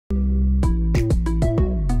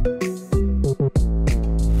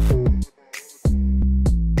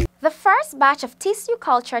first batch of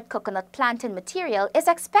tissue-cultured coconut plantain material is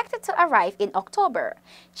expected to arrive in October.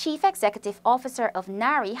 Chief Executive Officer of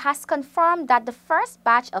NARI has confirmed that the first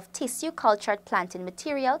batch of tissue-cultured plantain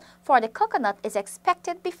material for the coconut is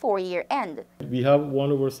expected before year-end. We have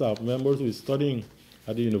one of our staff members who is studying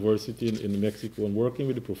at the university in Mexico and working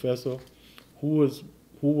with the professor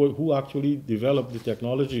who actually developed the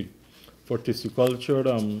technology for tissue-cultured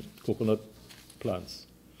coconut plants.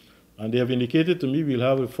 And they have indicated to me we'll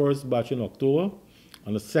have a first batch in October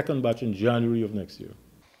and a second batch in January of next year.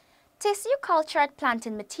 Tissue-cultured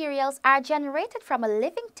plantain materials are generated from a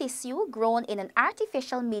living tissue grown in an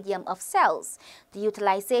artificial medium of cells. The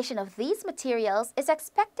utilization of these materials is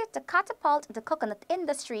expected to catapult the coconut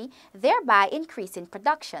industry, thereby increasing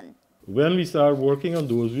production. When we start working on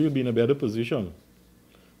those, we'll be in a better position.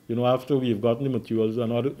 After we've gotten the materials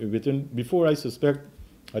and before I suspect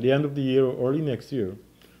at the end of the year or early next year,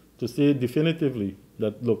 to say definitively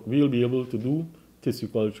that, look, we'll be able to do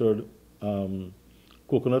tissue-cultured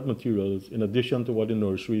coconut materials in addition to what the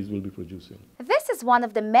nurseries will be producing. This is one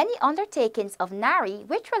of the many undertakings of NARI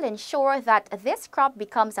which will ensure that this crop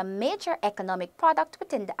becomes a major economic product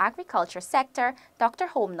within the agriculture sector, Dr.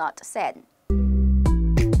 Homenot said.